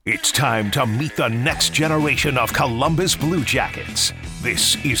time to meet the next generation of Columbus Blue Jackets.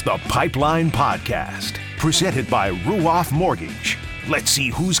 This is the Pipeline Podcast, presented by Ruoff Mortgage. Let's see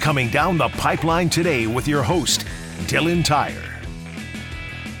who's coming down the pipeline today with your host, Dylan Tyre.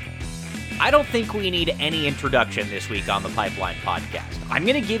 I don't think we need any introduction this week on the Pipeline Podcast. I'm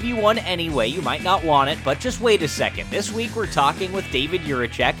going to give you one anyway. You might not want it, but just wait a second. This week we're talking with David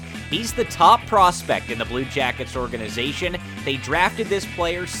Jiricek. He's the top prospect in the Blue Jackets organization. They drafted this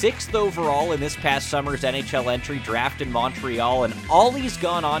player 6th overall in this past summer's NHL entry draft in Montreal, and all he's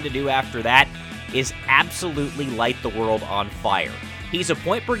gone on to do after that is absolutely light the world on fire. He's a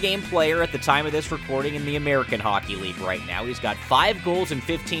point-per-game player at the time of this recording in the American Hockey League right now. He's got 5 goals and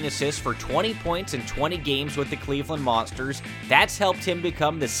 15 assists for 20 points in 20 games with the Cleveland Monsters. That's helped him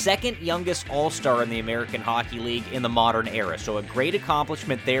become the second youngest All-Star in the American Hockey League in the modern era. So a great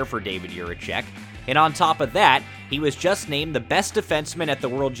accomplishment there for David Jiricek. And on top of that, he was just named the best defenseman at the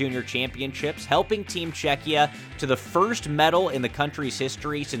World Junior Championships, helping Team Czechia to the first medal in the country's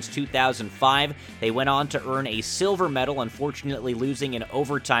history since 2005. They went on to earn a silver medal, unfortunately losing in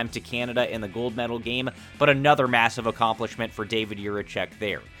overtime to Canada in the gold medal game, but another massive accomplishment for David Jiricek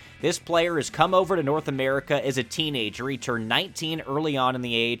there. This player has come over to North America as a teenager. He turned 19 early on in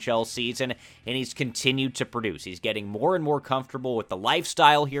the AHL season, and he's continued to produce. He's getting more and more comfortable with the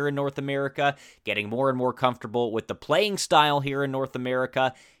lifestyle here in North America, getting more and more comfortable with the playing style here in North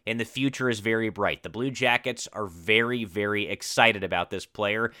America, and the future is very bright. The Blue Jackets are very, very excited about this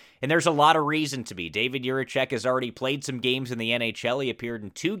player, and there's a lot of reason to be. David Jiricek has already played some games in the NHL. He appeared in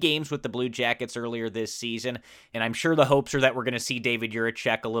 2 games with the Blue Jackets earlier this season, and I'm sure the hopes are that we're going to see David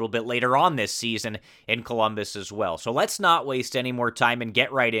Jiricek a little bit later on this season in Columbus as well. So let's not waste any more time and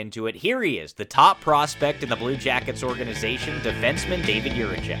get right into it. Here he is, the top prospect in the Blue Jackets organization, defenseman David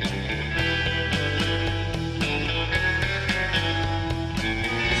Jiricek.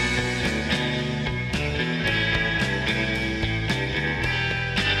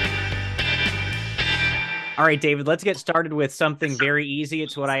 All right, David, let's get started with something very easy.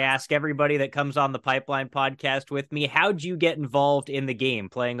 It's what I ask everybody that comes on the Pipeline Podcast with me. How'd you get involved in the game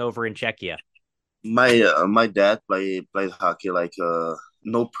playing over in Czechia? My dad played hockey like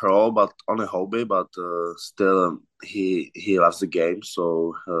no pro, but on a hobby. But still, he loves the game,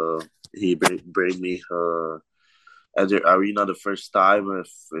 so he bring me at the arena the first time.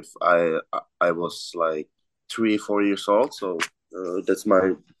 If I was like 3-4 years old, so that's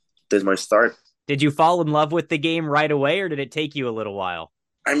my start. Did you fall in love with the game right away, or did it take you a little while?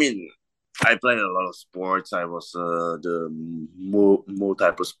 I mean, I played a lot of sports. I was the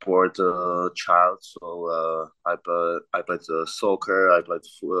multiple sport child. So I played soccer. I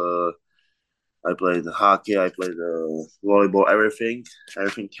played hockey. I played volleyball. Everything,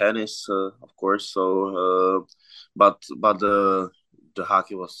 tennis, of course. So, but the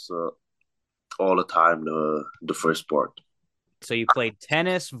hockey was all the time the first sport. So you played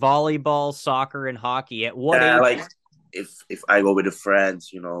tennis, volleyball, soccer, and hockey. At what age? Like if I go with the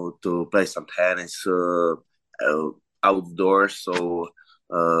friends, to play some tennis outdoors. So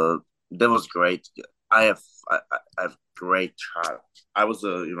that was great. I have great child. I was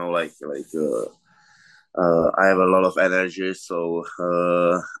I have a lot of energy, so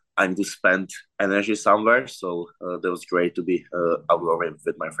I need to spend energy somewhere. So that was great to be outdoor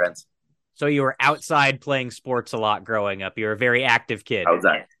with my friends. So you were outside playing sports a lot growing up. You were a very active kid.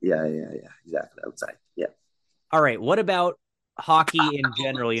 Outside. Yeah. Exactly. Outside. Yeah. All right. What about hockey in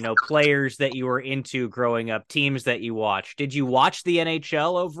general? Players that you were into growing up, teams that you watched. Did you watch the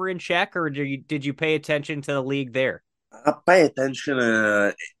NHL over in Czech, or did you pay attention to the league there? I pay attention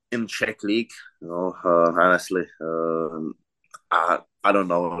in Czech league. Honestly, I don't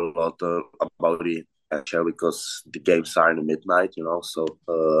know a lot about the NHL because the games are in midnight. So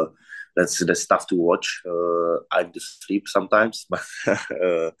that's tough to watch. I just sleep sometimes,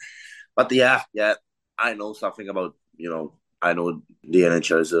 but yeah, I know something about. I know the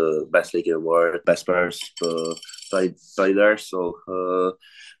NHL is the best league in the world, best players play there. So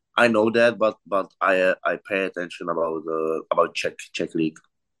I know that, but I pay attention about Czech league.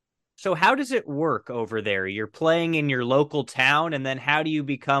 So how does it work over there? You're playing in your local town, and then how do you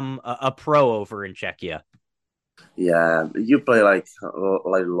become a pro over in Czechia? Yeah, you play like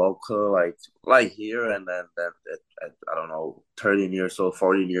local, like here, and then at I don't know, 13 years old,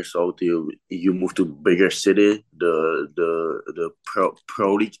 14 years old, you move to bigger city, the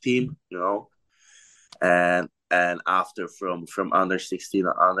pro league team, and after from under 16,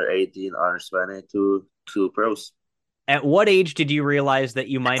 under 18, under 20 to pros. At what age did you realize that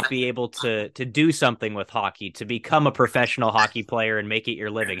you might be able to do something with hockey, to become a professional hockey player and make it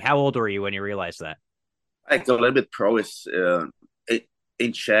your living? How old were you when you realized that? Like a little bit pro is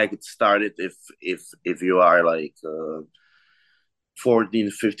in Czech it started if you are like 14,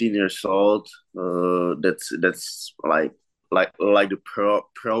 15 years old. That's like the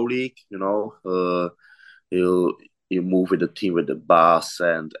pro league, you know. You you move with the team with the bus,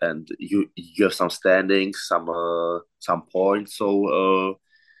 and you have some standings, some points. So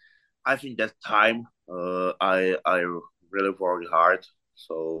I think that time I really worked hard.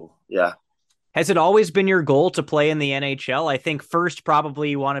 So yeah. Has it always been your goal to play in the NHL? I think first probably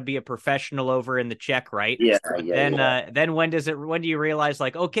you want to be a professional over in the Czech, right? Yeah, But yeah, yeah. then when do you realize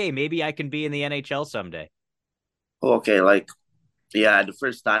like, okay, maybe I can be in the NHL someday? Okay, like yeah, the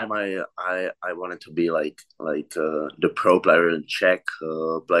first time I wanted to be the pro player in Czech,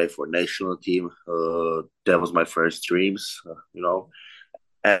 play for national team. That was my first dreams, you know.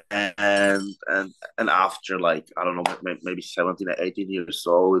 And and after like I don't know maybe 17 or 18 years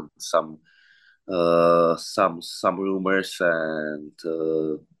old, some rumors and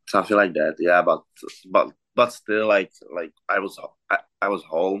something like that. Yeah, but still like I was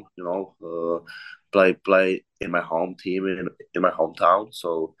home, you know, play in my home team in my hometown.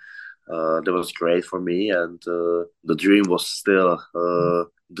 So that was great for me, and the dream was still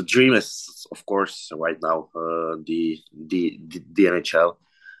the dream is of course right now the NHL,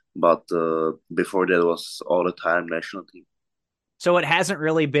 but before that was all the time national team. So it hasn't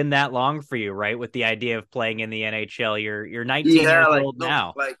really been that long for you, right? With the idea of playing in the NHL. You're 19 Yeah, years like old no,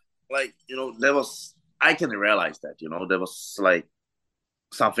 now. like you know, there was I can realize that you know there was like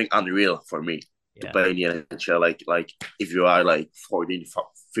something unreal for me to Yeah. play in the NHL. Like if you are like 14,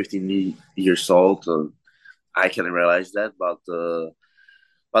 15 years old, I can realize that. But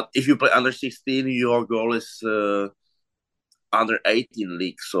if you play under 16, your goal is under 18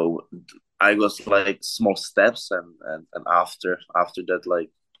 league. So I was like small steps, and after that,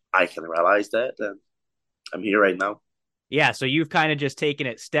 like I can realize that, and I'm here right now. Yeah, so you've kind of just taken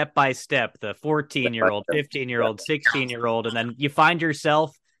it step by step, the Step 14-year-old, by step. 15-year-old, 16-year-old, and then you find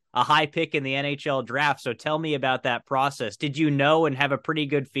yourself a high pick in the NHL draft. So tell me about that process. Did you know and have a pretty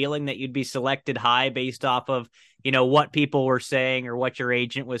good feeling that you'd be selected high based off of, what people were saying or what your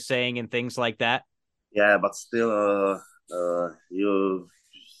agent was saying and things like that? Yeah, but still,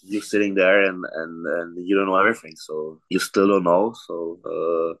 you sitting there and you don't know everything, so you still don't know. So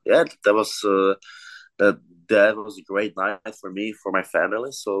yeah, that that was a great night for me, for my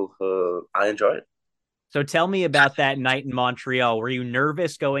family. So I enjoyed it. So tell me about that night in Montreal. Were you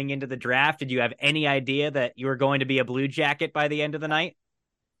nervous going into the draft? Did you have any idea that you were going to be a Blue Jacket by the end of the night?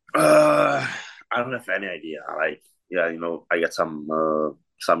 Uh, I don't have any idea. Like, yeah, you know, I got some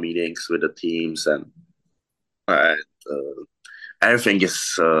meetings with the teams, and everything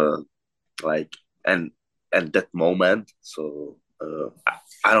is like and and that moment. So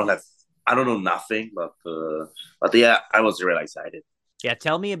I don't have, I don't know nothing, but yeah, I was really excited. Yeah,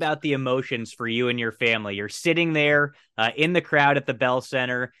 tell me about the emotions for you and your family. You're sitting there in the crowd at the Bell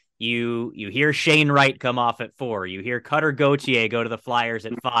Center. You hear Shane Wright come off at 4. You hear Cutter Gauthier go to the Flyers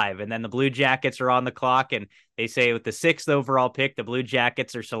at 5, and then the Blue Jackets are on the clock, and they say with the 6th overall pick, the Blue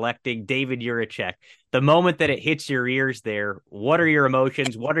Jackets are selecting David Jiricek. The moment that it hits your ears there, what are your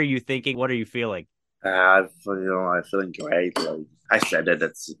emotions? What are you thinking? What are you feeling? I'm feeling great. Like I said that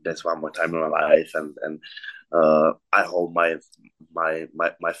that's one more time in my life, and I hope my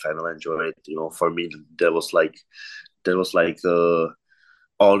family enjoy it. You know, for me, there was like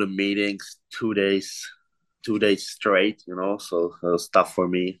all the meetings 2 days, 2 days straight. You know, so stuff for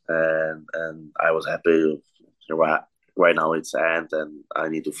me, and I was happy. Right, right now it's end, and I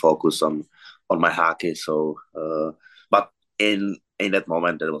need to focus on my hockey. So, but in that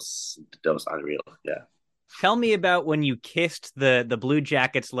moment, that was unreal. Yeah. Tell me about when you kissed the Blue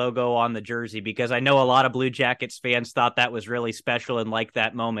Jackets logo on the jersey, because I know a lot of Blue Jackets fans thought that was really special and liked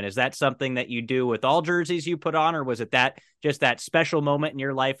that moment. Is that something that you do with all jerseys you put on, or was it that just that special moment in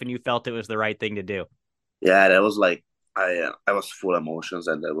your life and you felt it was the right thing to do? Yeah, that was like I was full emotions,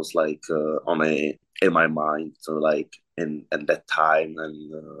 and that was like on a in my mind. So like in that time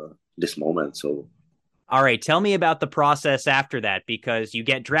and this moment. So All right, tell me about the process after that, because you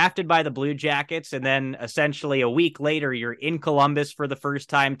get drafted by the Blue Jackets, and then essentially a week later, you're in Columbus for the first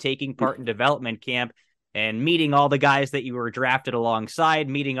time, taking part in development camp and meeting all the guys that you were drafted alongside,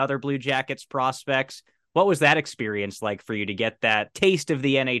 meeting other Blue Jackets prospects. What was that experience like for you to get that taste of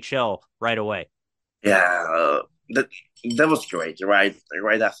the NHL right away? yeah, that that was great. Right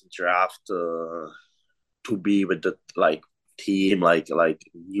after draft, to be with the like team, like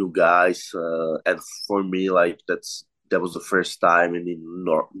new guys, and for me, like that was the first time in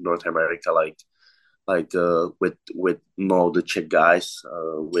North America, with no the Czech guys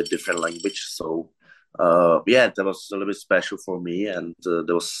with different language. So Yeah, that was a little bit special for me, and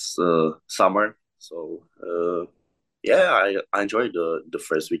there was summer, so yeah, I enjoyed the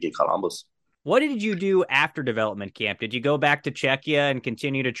first week in Columbus. What did you do after development camp? Did you go back to Czechia and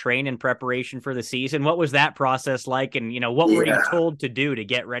continue to train in preparation for the season? What was that process like? And, what were you Yeah, told to do to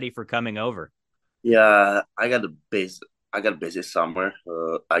get ready for coming over? yeah, I got a busy summer.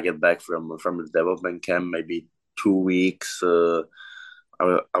 I get back from the development camp maybe 2 weeks. I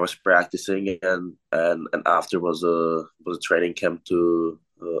was practicing, and after was a training camp to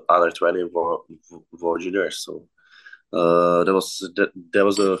under 20 World Juniors. So that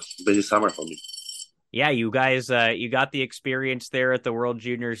was a busy summer for me. Yeah, you guys, you got the experience there at the World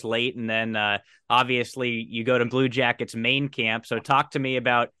Juniors late, and then obviously you go to Blue Jackets main camp. So talk to me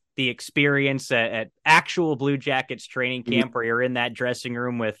about the experience at actual Blue Jackets training camp, where you're in that dressing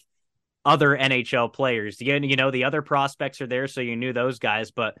room with other NHL players. The other prospects are there, so you knew those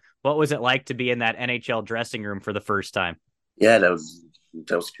guys. But what was it like to be in that NHL dressing room for the first time? Yeah, that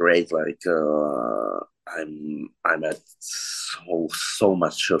was great. Like I met so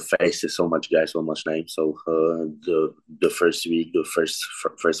much faces, so much guys, so much names. So the first week, the first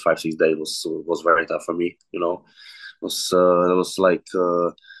 5 6 days was very tough for me. It was like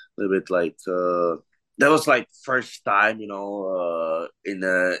a little bit like that was like first time, in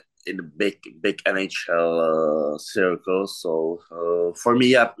the big NHL circle. So for me,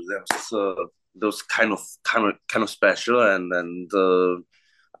 yeah, that was kind of special, and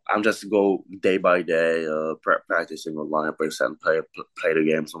I'm just go day by day, practicing on 100%, play the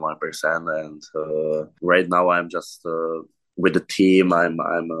games on 100%, and right now I'm just with the team. I'm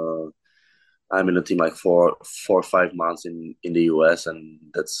in the team like 4 or 5 months in the US, and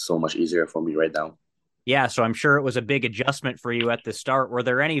that's so much easier for me right now. Yeah, so I'm sure it was a big adjustment for you at the start. Were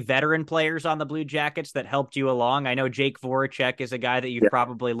there any veteran players on the Blue Jackets that helped you along? I know Jake Voracek is a guy that you've Yeah,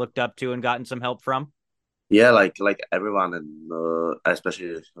 probably looked up to and gotten some help from. yeah, like everyone, and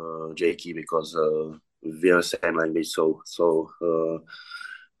especially Jakey, because we have the same language.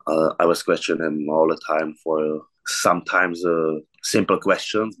 I was questioning him all the time for sometimes simple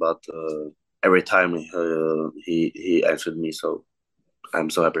questions, but every time he answered me. So I'm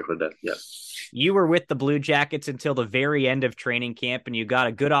so happy for that. Yeah. You were with the Blue Jackets until the very end of training camp, and you got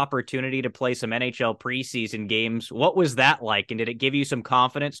a good opportunity to play some NHL preseason games. What was that like? And did it give you some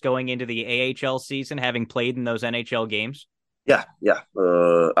confidence going into the AHL season, having played in those NHL games? Yeah,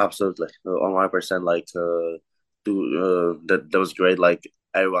 absolutely. On 100%, like, that was great. Like,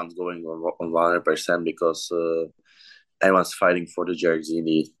 everyone's going on 100% because everyone's fighting for the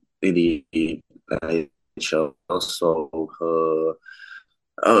jersey in the NHL. So,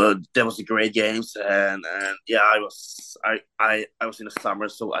 that was a great games, and yeah, I was in the summer,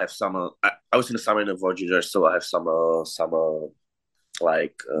 so I have summer. I was in the summer in the Voyager, so I have summer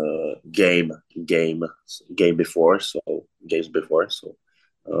like game game before, so games before, so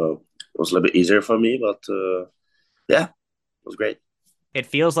it was a little bit easier for me, but yeah, it was great. It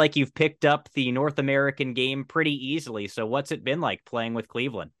feels like you've picked up the North American game pretty easily. So, what's it been like playing with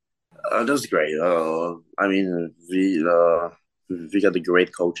Cleveland? That was great. I mean, we got the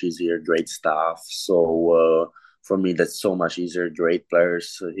great coaches here, great staff. So for me, that's so much easier. Great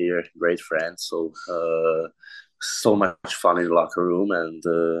players here, great friends. So so much fun in the locker room, and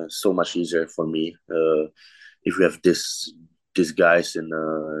so much easier for me if we have these guys in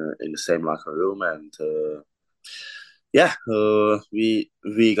the same locker room, and yeah,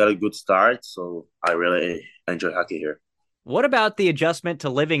 we got a good start. So I really enjoy hockey here. What about the adjustment to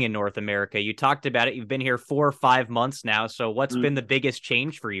living in North America? You talked about it. You've been here 4 or 5 months now. So, what's been the biggest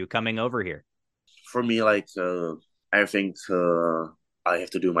change for you coming over here? For me, like everything I have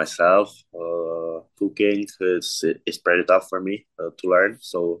to do myself. Cooking is pretty tough for me to learn.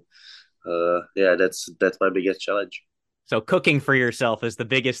 So yeah, that's my biggest challenge. So, cooking for yourself is the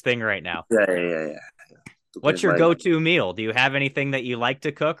biggest thing right now. Yeah. Cooking What's is your my. go-to meal? Do you have anything that you like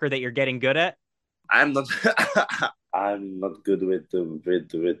to cook or that you're getting good at? I'm not. I'm not good with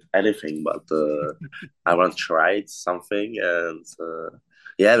anything, but I want to try something, and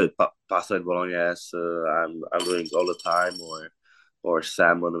yeah, with pasta and bolognese, I'm doing all the time, or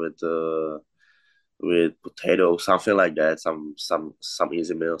salmon with potato, something like that. Some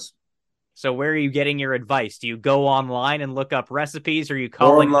easy meals. So, where are you getting your advice? Do you go online and look up recipes? Or are you Go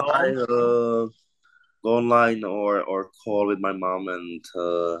calling home? online, go online, or call with my mom, and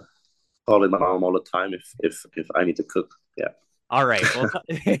call with my mom all the time if I need to cook. Yeah. All right. Well,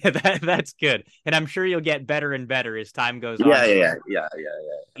 that's good. And I'm sure you'll get better and better as time goes on. Yeah.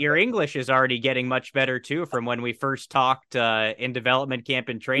 Your English is already getting much better too from when we first talked in development camp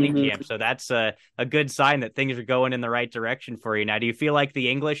and training camp. So that's a good sign that things are going in the right direction for you. Now, do you feel like the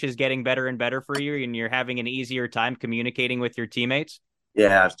English is getting better and better for you and you're having an easier time communicating with your teammates?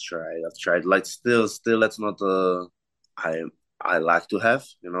 Yeah, I've tried. Like still, that's not I I like to have,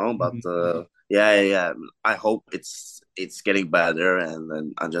 but yeah. I hope it's getting better, and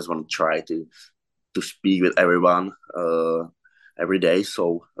then I just want to try to speak with everyone every day.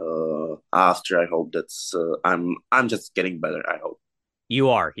 So after, I hope that's I'm just getting better. I hope. You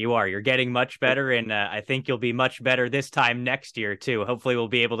are. You're getting much better, and I think you'll be much better this time next year too. Hopefully, we'll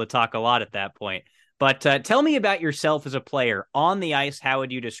be able to talk a lot at that point. But tell me about yourself as a player on the ice. How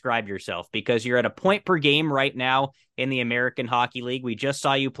would you describe yourself? Because you're at a point per game right now in the American Hockey League. We just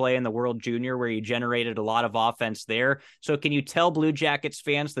saw you play in the World Junior, where you generated a lot of offense there. So, can you tell Blue Jackets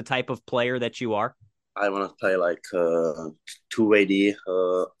fans the type of player that you are? I want to play like two-way D.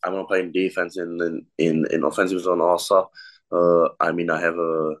 I want to play in defense in offensive zone also. I mean, I have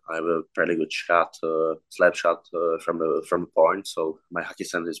a pretty good shot, slap shot from the point. So my hockey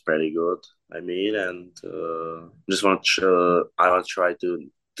sense is pretty good. I mean, and I want to try to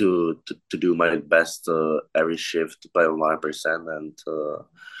do my best every shift to play 100%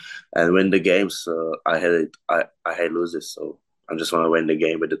 and win the games. I hate losers, so I just want to win the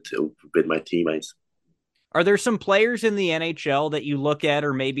game with my teammates. Are there some players in the NHL that you look at,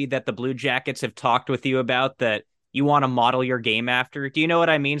 or maybe that the Blue Jackets have talked with you about that you want to model your game after? Do you know what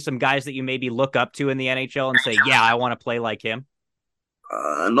I mean? Some guys that you maybe look up to in the NHL and say, yeah, I want to play like him?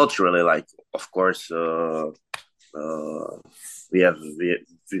 Not really. Like, of course, uh, we have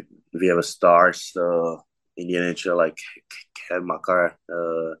we have a stars in the NHL like Ken Makar,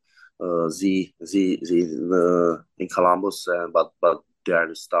 Z in Columbus, but they are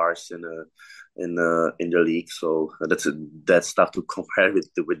the stars in the league. So that's tough to compare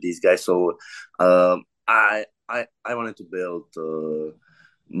with these guys. So I wanted to build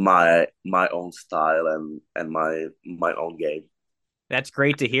my own style and my own game. That's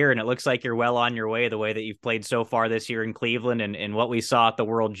great to hear. And it looks like you're well on your way the way that you've played so far this year in Cleveland and what we saw at the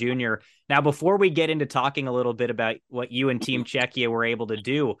World Junior. Now, before we get into talking a little bit about what you and Team Czechia were able to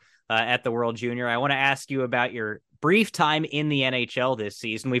do at the World Junior, I want to ask you about your brief time in the NHL this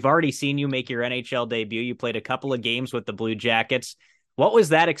season. We've already seen you make your NHL debut. You played a couple of games with the Blue Jackets. What was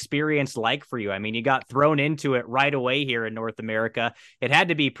that experience like for you? I mean, you got thrown into it right away here in North America. It had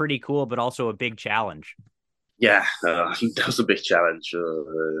to be pretty cool, but also a big challenge. Yeah, that was a big challenge.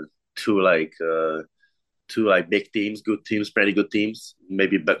 Two like two like big teams, good teams, pretty good teams,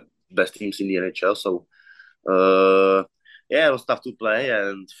 maybe best teams in the NHL. So yeah, it was tough to play,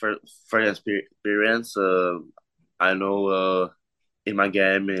 and for the experience, I know in my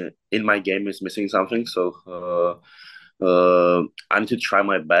game is missing something. So I need to try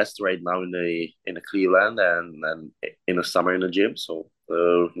my best right now in the Cleveland and in the summer in the gym. So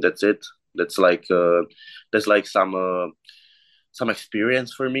that's it. That's like some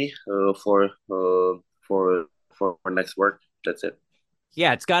experience for me for next work. That's it.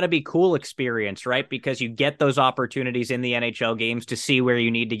 Yeah, it's got to be cool experience, right? Because you get those opportunities in the NHL games to see where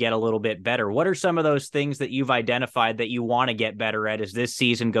you need to get a little bit better. What are some of those things that you've identified that you want to get better at as this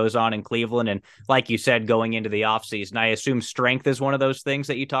season goes on in Cleveland? And like you said, going into the offseason, I assume strength is one of those things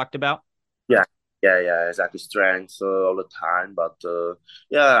that you talked about? Yeah, yeah, exactly. Strength all the time, but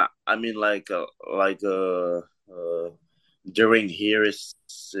yeah, I mean, during here is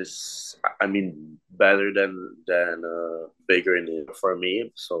I mean better than bigger in here for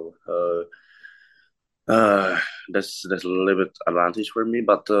me. So that's a little bit advantage for me,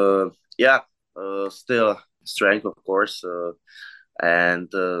 but yeah, still strength of course,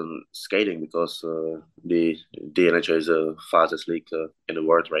 and skating because the NHL is the fastest league in the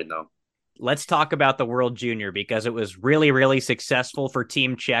world right now. Let's talk about the World Junior because it was really, really successful for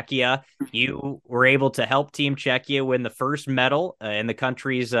Team Czechia. You were able to help Team Czechia win the first medal in the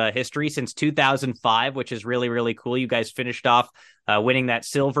country's history since 2005, which is really, really cool. You guys finished off winning that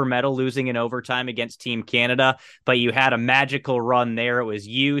silver medal, losing in overtime against Team Canada, but you had a magical run there. It was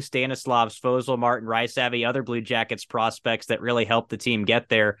you, Stanislav Svozil, Martin Rysavy, other Blue Jackets prospects that really helped the team get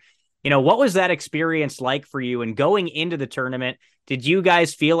there. You know, what was that experience like for you? And going into the tournament, did you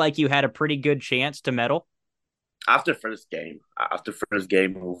guys feel like you had a pretty good chance to medal? After first game,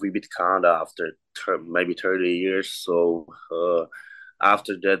 we beat Canada after maybe 30 years. So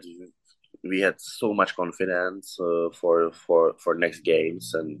after that, we had so much confidence for next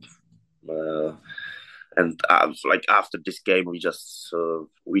games, uh, and like after this game,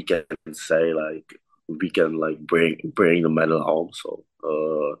 we can say like we can like bring the medal home. So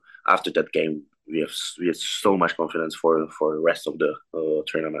after that game, we have so much confidence for the rest of the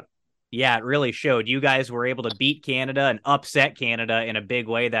tournament. Yeah, it really showed. You guys were able to beat Canada and upset Canada in a big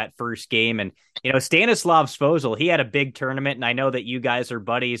way that first game. And, Stanislav Svozil, he had a big tournament, and I know that you guys are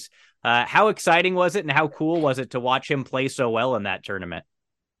buddies. How exciting was it, and how cool was it to watch him play so well in that tournament?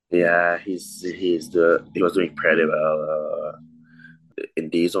 Yeah, he was doing pretty well in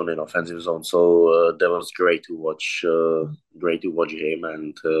D zone, in offensive zone. So that was great to watch him,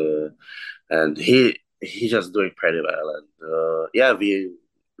 and he just doing pretty well. And yeah, we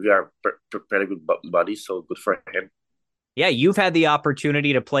are pretty good buddies, so good for him. Yeah, you've had the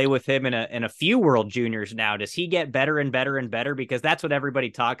opportunity to play with him in a few World Juniors now. Does he get better and better and better? Because that's what everybody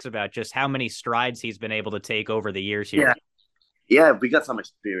talks about, just how many strides he's been able to take over the years here. Yeah, yeah, we got some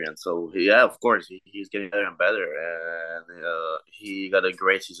experience. So yeah, of course, he's getting better and better, and he got a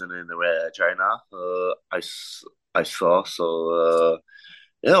great season in China. I saw. So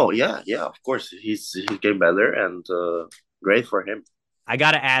yeah, of course, he's getting better, and great for him. I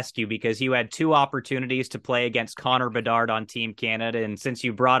got to ask you, because you had two opportunities to play against Connor Bedard on Team Canada. And since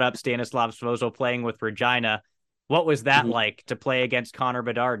you brought up Stanislav Svozil playing with Regina, what was that like to play against Connor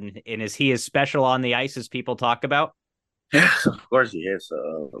Bedard? And is he as special on the ice as people talk about? Yes, of course he is.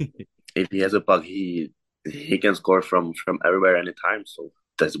 If he has a puck, he can score from everywhere, anytime. So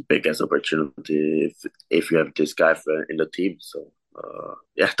that's the biggest opportunity if you have this guy in the team. So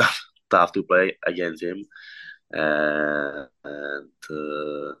yeah, tough to play against him. And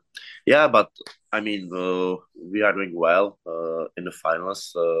yeah, but I mean, we are doing well in the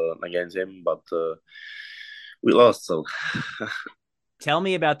finals against him, but we lost. So Tell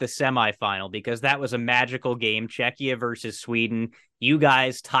me about the semifinal, because that was a magical game. Czechia versus Sweden. You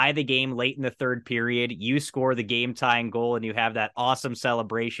guys tie the game late in the third period. You score the game tying goal, and you have that awesome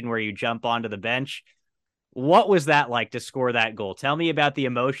celebration where you jump onto the bench. What was that like to score that goal? Tell me about the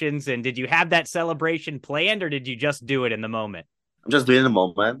emotions, and did you have that celebration planned, or did you just do it in the moment? I'm just doing the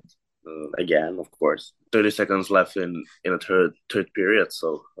moment again. Of course, 30 seconds left in a third period.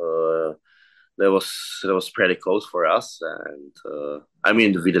 So that was pretty close for us, and I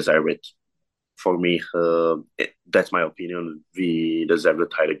mean we deserve it. For me, that's my opinion. We deserve to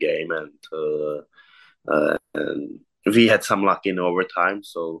tie the game, and we had some luck in overtime.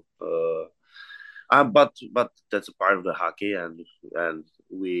 So, but that's a part of the hockey, and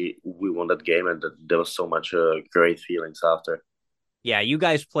we won that game, and there was so much great feelings after. Yeah, you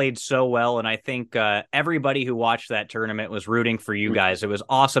guys played so well, and I think everybody who watched that tournament was rooting for you guys. It was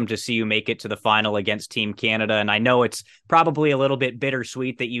awesome to see you make it to the final against Team Canada, and I know it's probably a little bit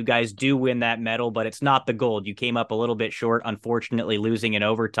bittersweet that you guys do win that medal, but it's not the gold. You came up a little bit short, unfortunately, losing in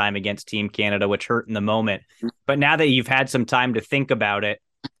overtime against Team Canada, which hurt in the moment. But now that you've had some time to think about it,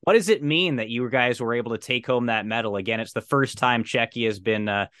 what does it mean that you guys were able to take home that medal? Again, it's the first time Czechia has been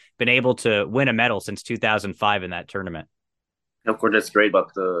able to win a medal since 2005 in that tournament. Of course, that's great, but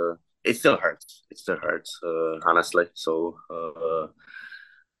it still hurts. It still hurts, honestly. So,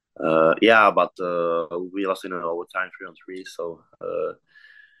 yeah, but we lost in an overtime 3-on-3. So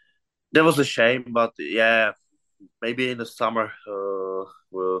that was a shame. But yeah, maybe in the summer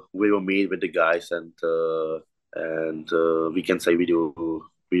we will meet with the guys, and we can say we do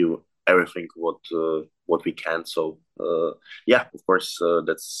everything what we can. So yeah, of course,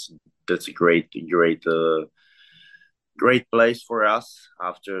 that's a great place for us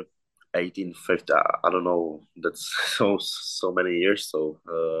after 1850. I don't know. That's so many years. So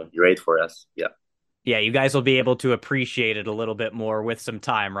great for us. Yeah. Yeah, you guys will be able to appreciate it a little bit more with some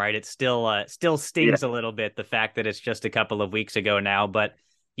time, right? It still stings a little bit, the fact that it's just a couple of weeks ago now, but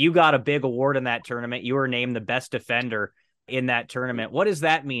you got a big award in that tournament. You were named the best defender in that tournament. What does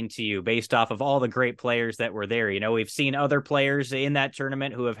that mean to you based off of all the great players that were there? We've seen other players in that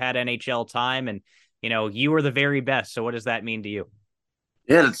tournament who have had NHL time, and you were the very best. So what does that mean to you?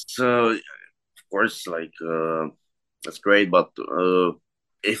 Yeah, it's of course like that's great, but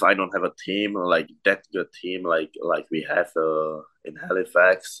if I don't have a team like that good team like we have in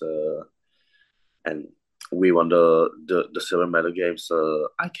Halifax, and we won the silver medal games,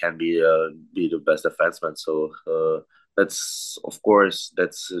 I can be the best defenseman. So that's of course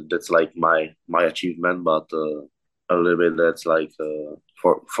that's like my achievement, but a little bit that's like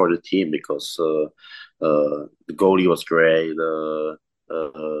for the team, because the goalie was great.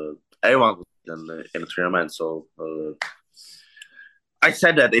 Everyone was in the tournament, so I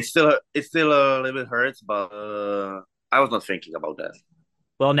said that it's still a little bit hurts, but I was not thinking about that.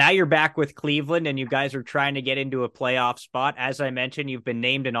 Well, now you're back with Cleveland, and you guys are trying to get into a playoff spot. As I mentioned, you've been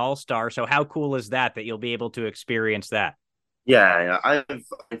named an All-Star. So how cool is that you'll be able to experience that? Yeah, I've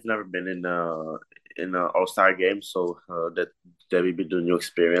never been in an All-Star game, so that will be the new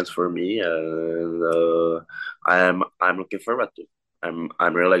experience for me, and I'm looking forward to.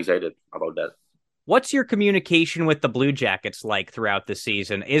 I'm really excited about that. What's your communication with the Blue Jackets like throughout the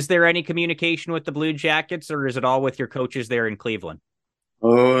season? Is there any communication with the Blue Jackets, or is it all with your coaches there in Cleveland?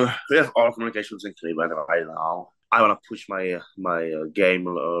 We have all communications in Cleveland right now. I want to push my game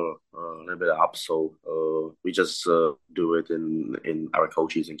a little bit up, so we just do it in our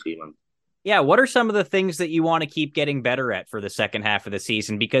coaches in Cleveland. Yeah, what are some of the things that you want to keep getting better at for the second half of the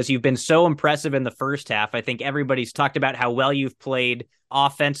season? Because you've been so impressive in the first half. I think everybody's talked about how well you've played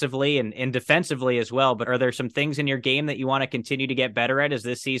offensively and defensively as well. But are there some things in your game that you want to continue to get better at as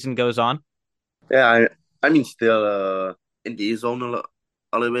this season goes on? Yeah, I mean still in the zone a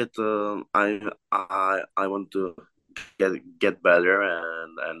little bit. I want to get better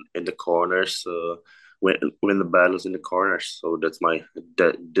and in the corners. Win the battles in the corners. So that's my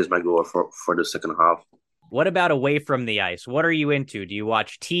goal for the second half. What about away from the ice? What are you into? Do you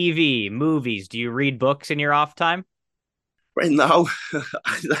watch TV, movies? Do you read books in your off time? Right now,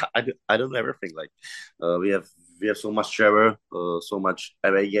 I don't everything like we have so much travel, so much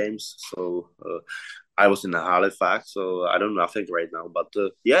away games. So I was in Halifax, so I don't nothing right now. But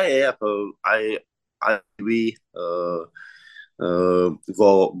yeah. I we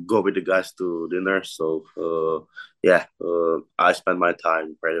go with the guys to dinner. So yeah, I spend my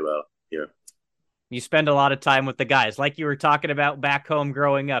time very well here. You spend a lot of time with the guys, like you were talking about back home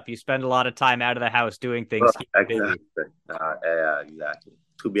growing up. You spend a lot of time out of the house doing things. Exactly. Yeah, exactly.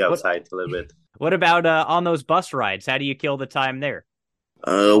 To be What outside a little bit. What about on those bus rides? How do you kill the time there?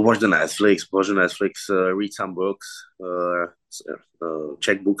 Watch the Netflix, read some books,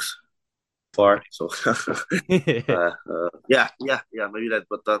 check books for. So yeah, maybe that,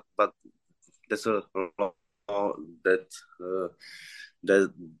 but that's a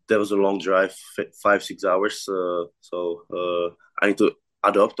that that was a long drive, 5 6 hours. So I need to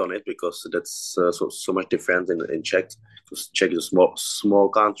adopt on it because that's so much different in Czech. Because Czech is a small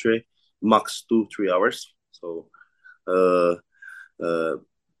country, max 2 3 hours. So uh, uh,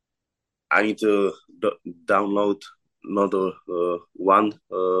 I need to download not one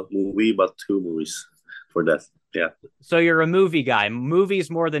movie but two movies for that. Yeah. So you're a movie guy, movies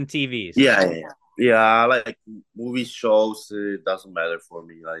more than TVs. Yeah. I like movie shows. It doesn't matter for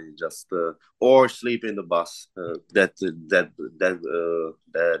me. I just or sleep in the bus. That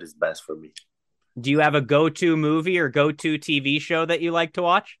is best for me. Do you have a go-to movie or go-to TV show that you like to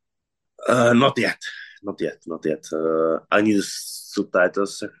watch? Not yet. Not yet. I need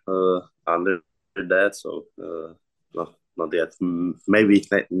subtitles under that, so no, not yet. Maybe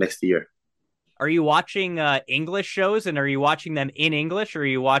next year. Are you watching English shows, and are you watching them in English, or are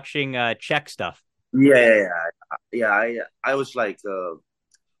you watching Czech stuff? Yeah. I was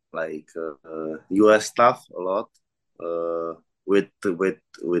US stuff a lot, with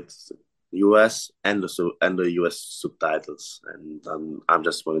US and the US subtitles, and I'm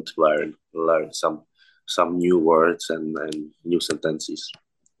just wanting to learn some new words and new sentences.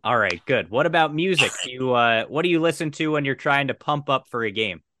 All right, good. What about music? What do you listen to when you're trying to pump up for a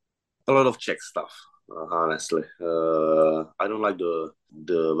game? A lot of Czech stuff, honestly. I don't like the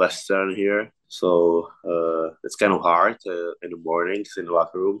Western here, so it's kind of hard in the mornings in the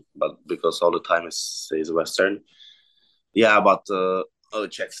locker room, but because all the time is Western. Yeah, but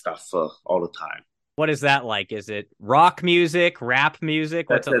Czech stuff all the time. What is that like? Is it rock music, rap music?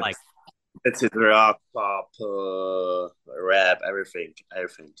 What's That's it it. like? That's it. Rock, pop, rap, everything.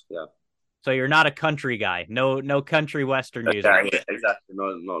 Yeah. So you're not a country guy. No country western music. Yeah, exactly.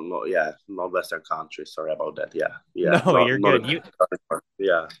 No. Yeah, not Western country. Sorry about that. Yeah. No, you're Not good. You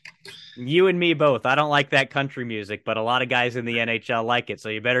yeah. you and me both. I don't like that country music, but a lot of guys in the NHL like it, so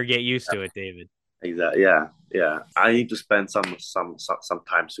you better get used to it, David. Exactly. Yeah. I need to spend some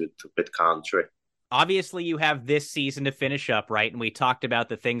times with country. Obviously, you have this season to finish up, right? And we talked about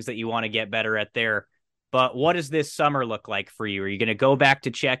the things that you want to get better at there. But what does this summer look like for you? Are you going to go back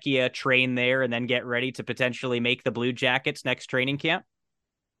to Czechia, train there, and then get ready to potentially make the Blue Jackets next training camp?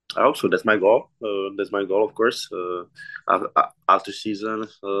 I hope so. That's my goal. That's my goal, of course. After season,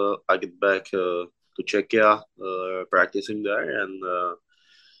 I get back to Czechia, practicing there, and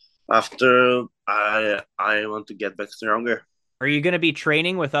after I want to get back stronger. Are you going to be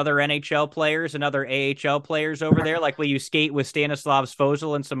training with other NHL players and other AHL players over there? Like, will you skate with Stanislav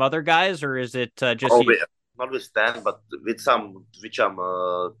Svozil and some other guys, or is it just Oh, you? not with Stan, but with some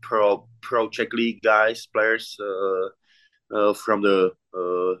pro Czech league guys, players from the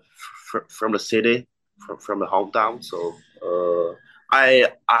from the city, from the hometown. So I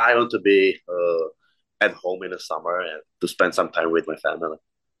want to be at home in the summer and to spend some time with my family.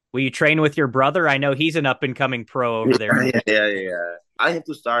 Will you train with your brother? I know he's an up-and-coming pro over there. Yeah. I have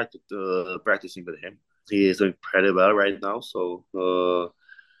to start practicing with him. He is doing pretty well right now, so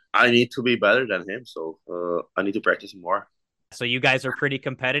I need to be better than him. So I need to practice more. So you guys are pretty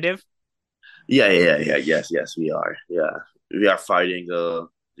competitive? Yeah. Yes, we are. Yeah, we are fighting.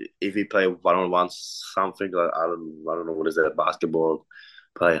 If we play one-on-one something like I don't know what is that, basketball,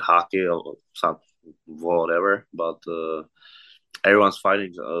 play hockey or something, whatever. But everyone's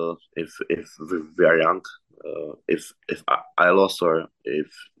fighting. If we are young, if I lost or if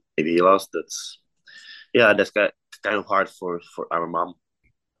he lost, that's kind of hard for our mom.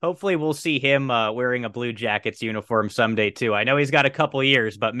 Hopefully we'll see him wearing a Blue Jackets uniform someday too. I know he's got a couple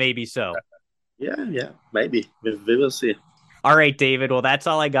years, but maybe so. Yeah, maybe we will see. All right, David. Well, that's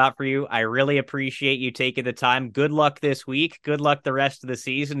all I got for you. I really appreciate you taking the time. Good luck this week. Good luck the rest of the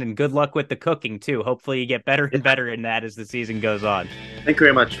season, and good luck with the cooking too. Hopefully you get better and better in that as the season goes on. Thank you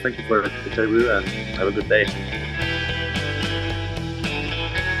very much. Thank you for the interview, and have a good day.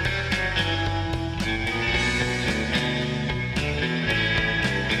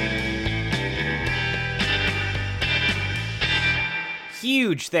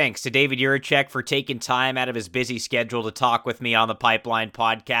 Huge thanks to David Jiricek for taking time out of his busy schedule to talk with me on the Pipeline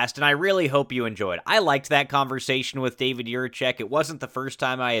podcast, and I really hope you enjoyed. I liked that conversation with David Jiricek. It wasn't the first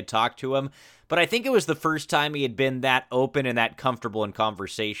time I had talked to him, but I think it was the first time he had been that open and that comfortable in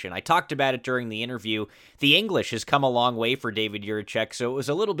conversation. I talked about it during the interview. The English has come a long way for David Jiricek, so it was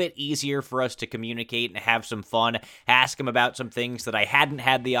a little bit easier for us to communicate and have some fun, ask him about some things that I hadn't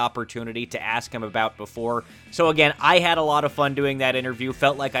had the opportunity to ask him about before. So again, I had a lot of fun doing that interview,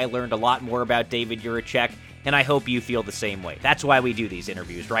 felt like I learned a lot more about David Jiricek, and I hope you feel the same way. That's why we do these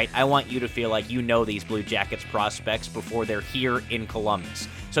interviews, right? I want you to feel like you know these Blue Jackets prospects before they're here in Columbus.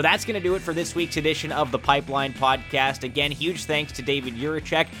 So that's going to do it for this week's edition of the Pipeline Podcast. Again, huge thanks to David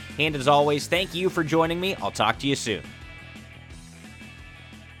Jiricek, and as always, thank you for joining me. I'll talk to you soon.